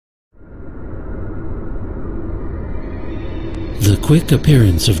The quick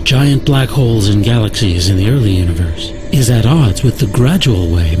appearance of giant black holes in galaxies in the early universe is at odds with the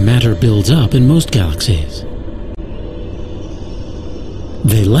gradual way matter builds up in most galaxies.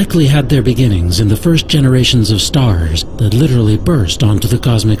 They likely had their beginnings in the first generations of stars that literally burst onto the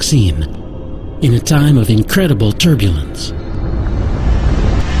cosmic scene, in a time of incredible turbulence.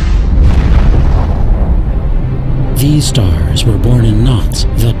 These stars were born in knots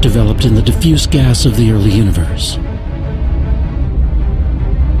that developed in the diffuse gas of the early universe.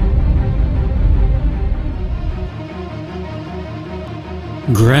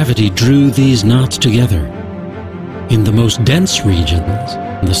 Gravity drew these knots together. In the most dense regions,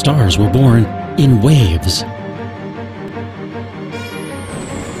 the stars were born in waves.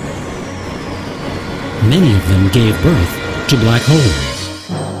 Many of them gave birth to black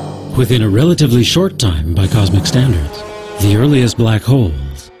holes. Within a relatively short time by cosmic standards, the earliest black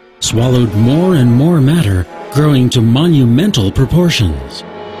holes swallowed more and more matter, growing to monumental proportions,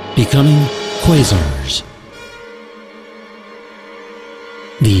 becoming quasars.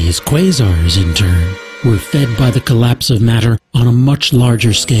 These quasars, in turn, were fed by the collapse of matter on a much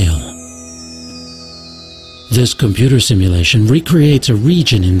larger scale. This computer simulation recreates a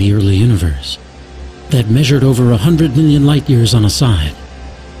region in the early universe that measured over 100 million light-years on a side.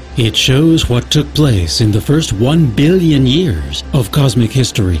 It shows what took place in the first 1 billion years of cosmic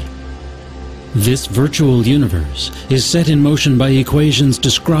history. This virtual universe is set in motion by equations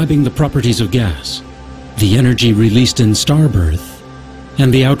describing the properties of gas, the energy released in starbirth,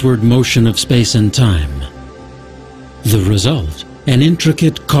 and the outward motion of space and time. The result, an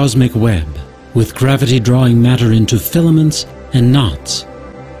intricate cosmic web, with gravity drawing matter into filaments and knots,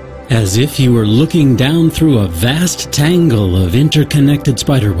 as if you were looking down through a vast tangle of interconnected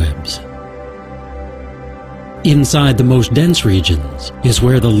spiderwebs. Inside the most dense regions is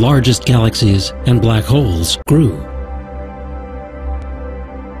where the largest galaxies and black holes grew.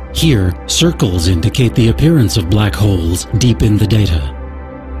 Here, circles indicate the appearance of black holes deep in the data.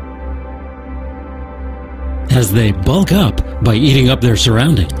 As they bulk up by eating up their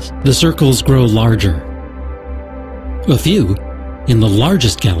surroundings, the circles grow larger. A few, in the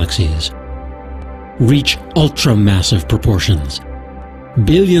largest galaxies, reach ultramassive proportions,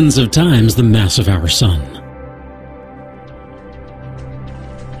 billions of times the mass of our Sun.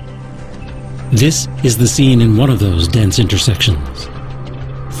 This is the scene in one of those dense intersections.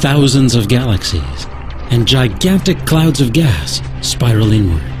 Thousands of galaxies and gigantic clouds of gas spiral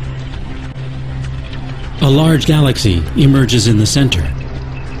inward. A large galaxy emerges in the center,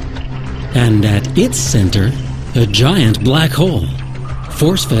 and at its center, a giant black hole,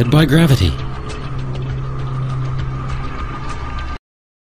 force-fed by gravity.